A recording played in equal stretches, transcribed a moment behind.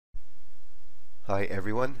Hi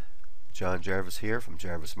everyone, John Jarvis here from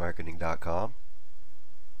jarvismarketing.com.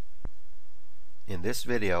 In this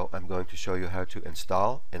video I'm going to show you how to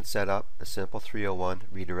install and set up the Simple 301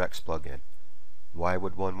 Redirects plugin. Why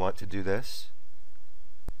would one want to do this?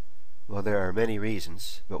 Well, there are many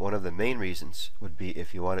reasons, but one of the main reasons would be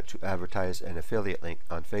if you wanted to advertise an affiliate link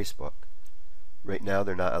on Facebook. Right now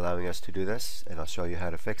they're not allowing us to do this, and I'll show you how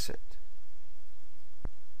to fix it.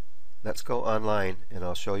 Let's go online and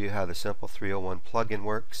I'll show you how the Simple 301 plugin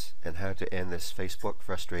works and how to end this Facebook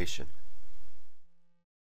frustration.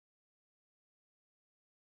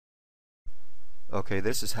 Okay,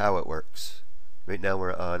 this is how it works. Right now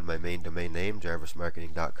we're on my main domain name,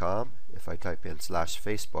 jarvismarketing.com. If I type in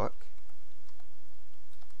 /Facebook,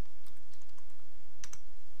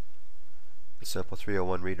 the Simple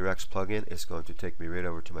 301 Redirects plugin is going to take me right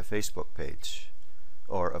over to my Facebook page,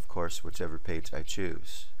 or of course whichever page I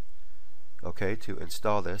choose. Okay, to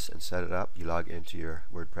install this and set it up, you log into your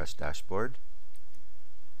WordPress dashboard.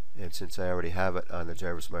 And since I already have it on the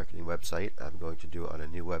Jarvis Marketing website, I'm going to do it on a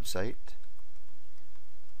new website.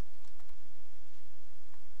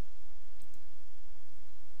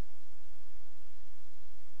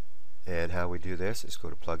 And how we do this is go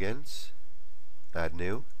to Plugins, Add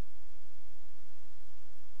New,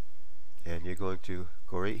 and you're going to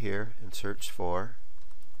go right here and search for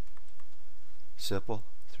Simple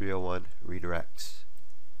 301 Redirects,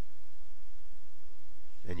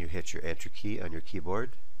 and you hit your Enter key on your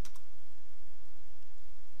keyboard,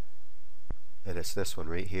 and it's this one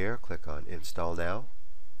right here. Click on Install Now,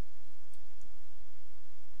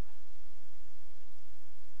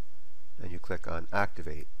 and you click on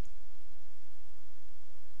Activate.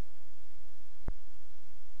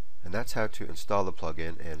 And that's how to install the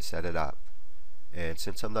plugin and set it up. And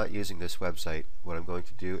since I'm not using this website, what I'm going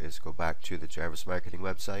to do is go back to the Jarvis Marketing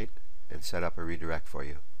website and set up a redirect for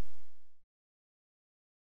you.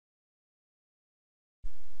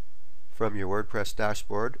 From your WordPress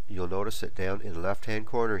dashboard, you'll notice that down in the left hand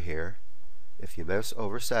corner here, if you mouse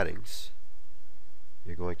over Settings,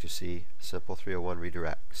 you're going to see Simple 301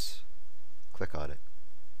 Redirects. Click on it.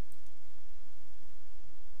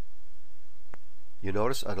 You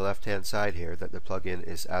notice on the left hand side here that the plugin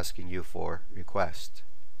is asking you for request.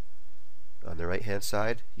 On the right hand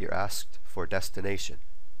side, you're asked for destination.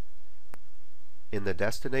 In the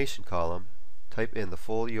destination column, type in the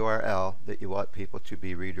full URL that you want people to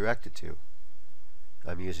be redirected to.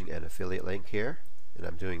 I'm using an affiliate link here, and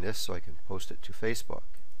I'm doing this so I can post it to Facebook.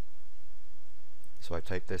 So I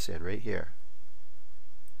type this in right here.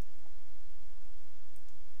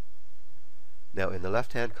 Now in the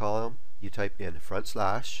left hand column, you type in /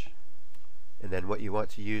 and then what you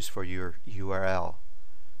want to use for your URL.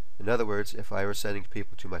 In other words, if I were sending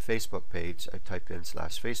people to my Facebook page, I type in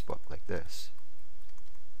 /Facebook like this.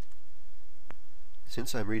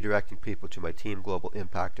 Since I'm redirecting people to my Team Global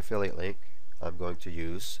Impact affiliate link, I'm going to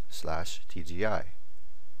use /TGI.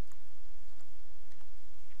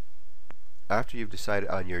 After you've decided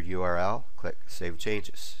on your URL, click Save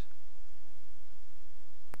Changes.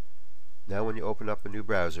 Now when you open up a new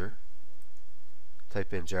browser,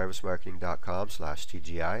 type in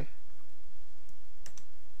jarvismarketing.com/TGI.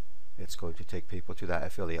 It's going to take people to that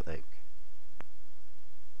affiliate link.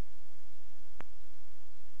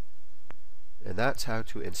 And that's how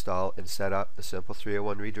to install and set up the Simple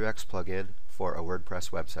 301 Redirects plugin for a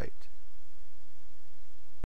WordPress website.